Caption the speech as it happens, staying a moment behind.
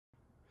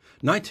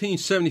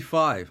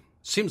1975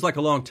 seems like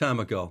a long time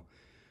ago,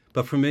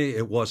 but for me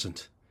it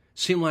wasn't.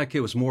 Seemed like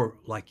it was more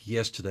like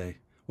yesterday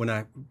when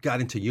I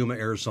got into Yuma,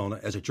 Arizona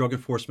as a drug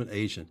enforcement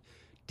agent,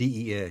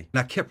 DEA. And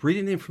I kept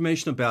reading the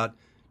information about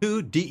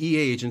two DEA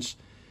agents,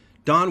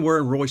 Don Ware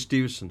and Roy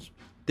Stevenson.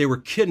 They were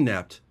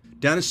kidnapped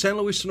down in San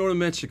Luis Sonora,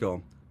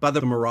 Mexico by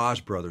the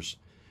Mirage brothers.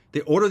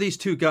 They ordered these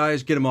two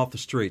guys, get them off the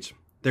streets.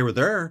 They were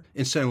there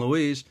in San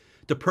Luis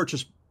to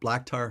purchase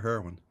black tar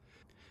heroin.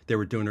 They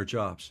were doing their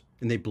jobs,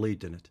 and they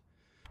believed in it.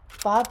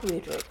 Bob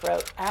Weidrich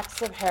wrote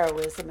Acts of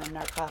Heroism and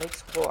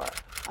Narcotics War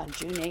on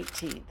June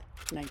 18,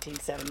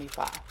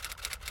 1975.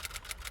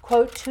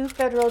 Quote, 2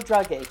 federal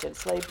drug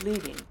agents lay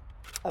bleeding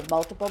of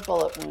multiple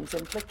bullet wounds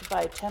inflicted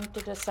by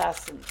attempted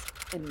assassins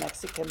in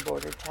Mexican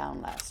border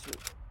town last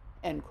week,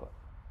 end quote.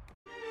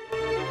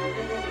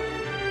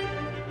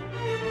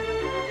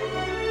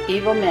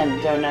 Evil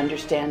men don't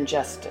understand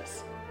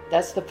justice.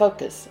 That's the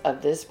focus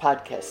of this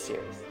podcast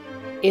series.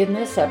 In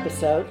this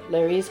episode,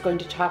 Larry is going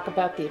to talk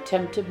about the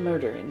attempted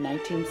murder in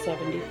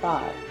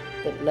 1975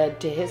 that led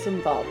to his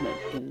involvement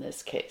in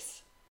this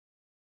case.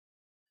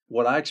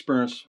 What I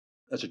experienced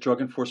as a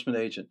drug enforcement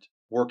agent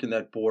working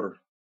that border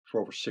for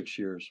over 6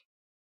 years.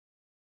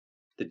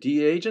 The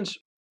DEA agents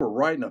were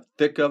right in the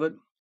thick of it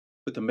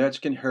with the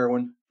Mexican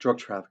heroin drug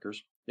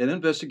traffickers in an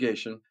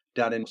investigation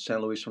down in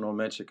San Luis Sonora,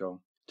 Mexico,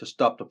 to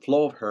stop the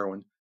flow of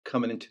heroin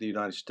coming into the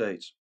United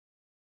States.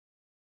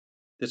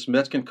 This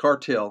Mexican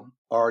cartel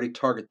already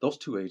targeted those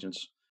 2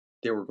 agents.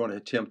 They were going to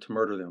attempt to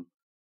murder them.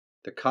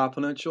 The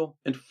confidential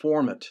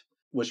informant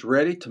was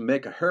ready to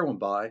make a heroin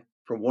buy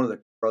from one of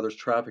the brothers'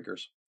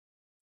 traffickers.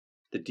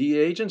 The DEA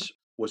agents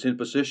was in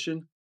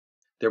position.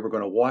 They were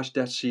going to watch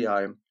that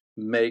CI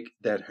make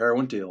that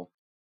heroin deal.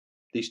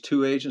 These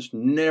 2 agents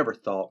never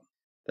thought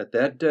that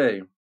that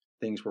day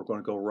things were going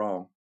to go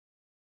wrong.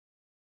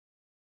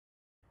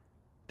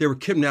 They were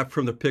kidnapped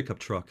from their pickup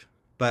truck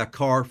by a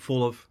car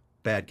full of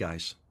bad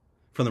guys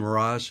from the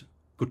Mirage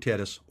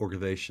Gutierrez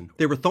organization.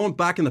 They were thrown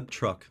back in the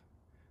truck,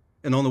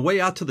 and on the way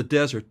out to the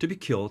desert to be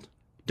killed,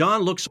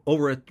 Don looks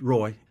over at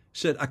Roy,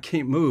 said, I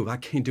can't move, I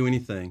can't do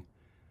anything.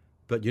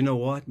 But you know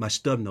what? My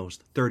stub nose,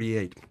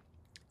 38,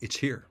 it's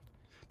here.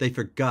 They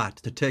forgot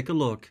to take a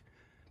look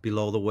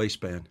below the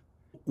waistband.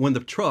 When the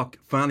truck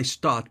finally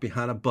stopped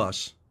behind a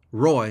bus,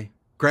 Roy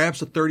grabs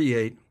the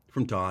 38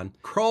 from Don,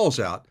 crawls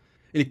out,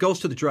 and he goes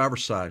to the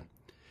driver's side.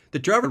 The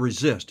driver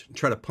resists and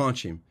tries to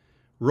punch him.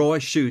 Roy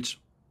shoots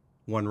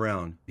 1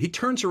 round. He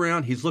turns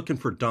around, he's looking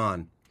for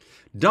Don.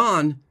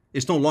 Don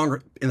is no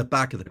longer in the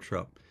back of the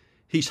truck.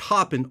 He's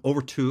hopping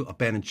over to an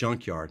abandoned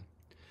junkyard.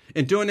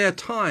 And during that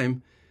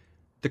time,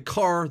 the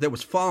car that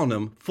was following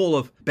him, full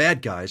of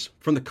bad guys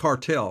from the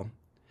cartel,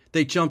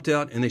 they jumped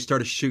out and they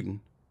started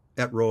shooting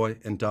at Roy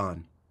and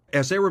Don.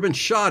 As they were being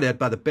shot at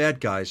by the bad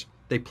guys,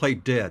 they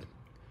played dead.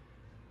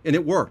 And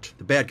it worked.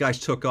 The bad guys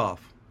took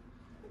off.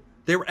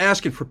 They were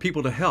asking for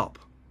people to help.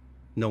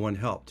 No one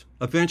helped.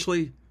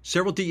 Eventually,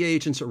 several DEA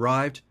agents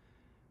arrived,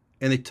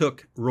 and they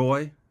took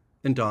Roy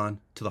and Don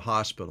to the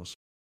hospitals.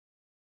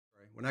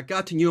 When I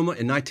got to Yuma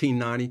in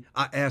 1990,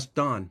 I asked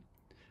Don.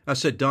 I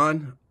said,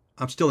 Don,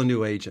 I'm still a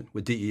new agent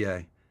with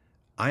DEA.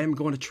 I am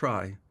going to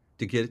try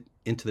to get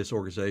into this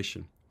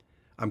organization.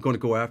 I'm going to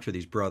go after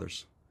these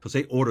brothers because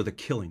they ordered the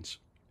killings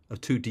of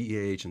 2 DEA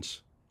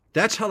agents.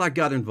 That's how I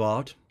got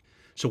involved.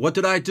 So what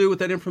did I do with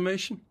that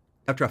information?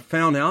 After I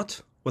found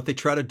out what they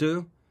tried to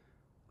do,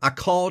 I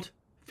called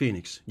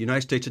Phoenix,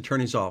 United States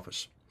Attorney's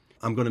Office.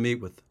 I'm going to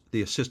meet with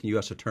the Assistant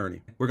U.S.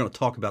 Attorney. We're going to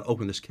talk about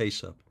opening this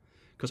case up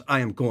because I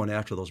am going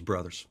after those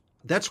brothers.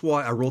 That's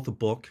why I wrote the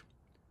book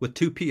with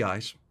 2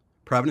 PIs,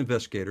 private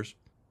investigators,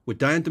 with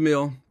Diane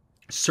DeMille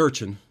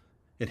searching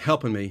and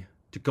helping me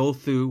to go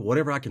through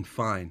whatever I can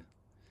find.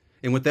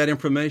 And with that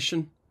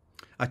information,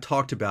 I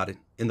talked about it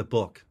in the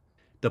book.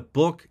 The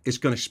book is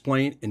going to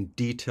explain in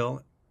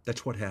detail.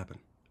 That's what happened.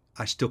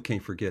 I still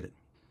can't forget it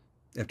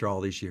after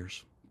all these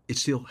years. It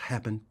still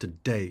happened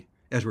today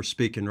as we're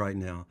speaking right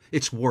now.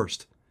 It's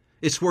worse.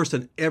 It's worse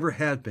than ever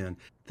had been.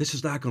 This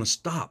is not going to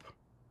stop.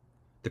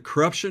 The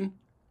corruption,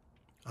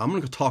 I'm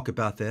going to talk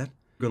about that.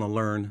 I'm going to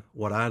learn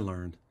what I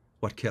learned,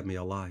 what kept me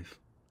alive.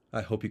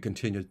 I hope you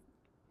continue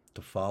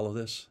to follow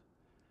this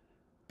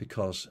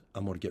because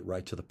I'm going to get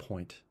right to the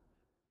point.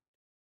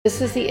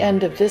 This is the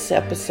end of this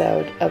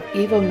episode of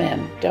Evil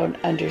Men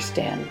Don't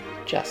Understand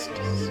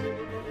Justice.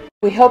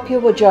 We hope you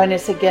will join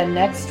us again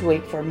next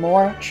week for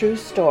more true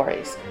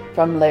stories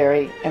from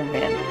Larry and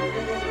Randy.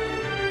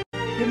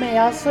 You may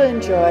also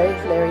enjoy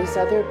Larry's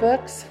other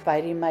books,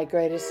 Fighting My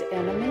Greatest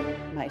Enemy,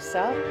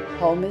 Myself,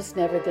 Home is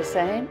Never the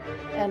Same,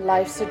 and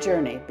Life's a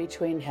Journey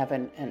Between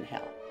Heaven and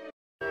Hell.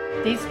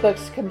 These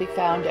books can be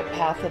found at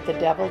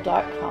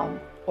pathofthedevil.com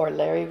or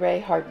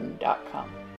LarryRayHarden.com.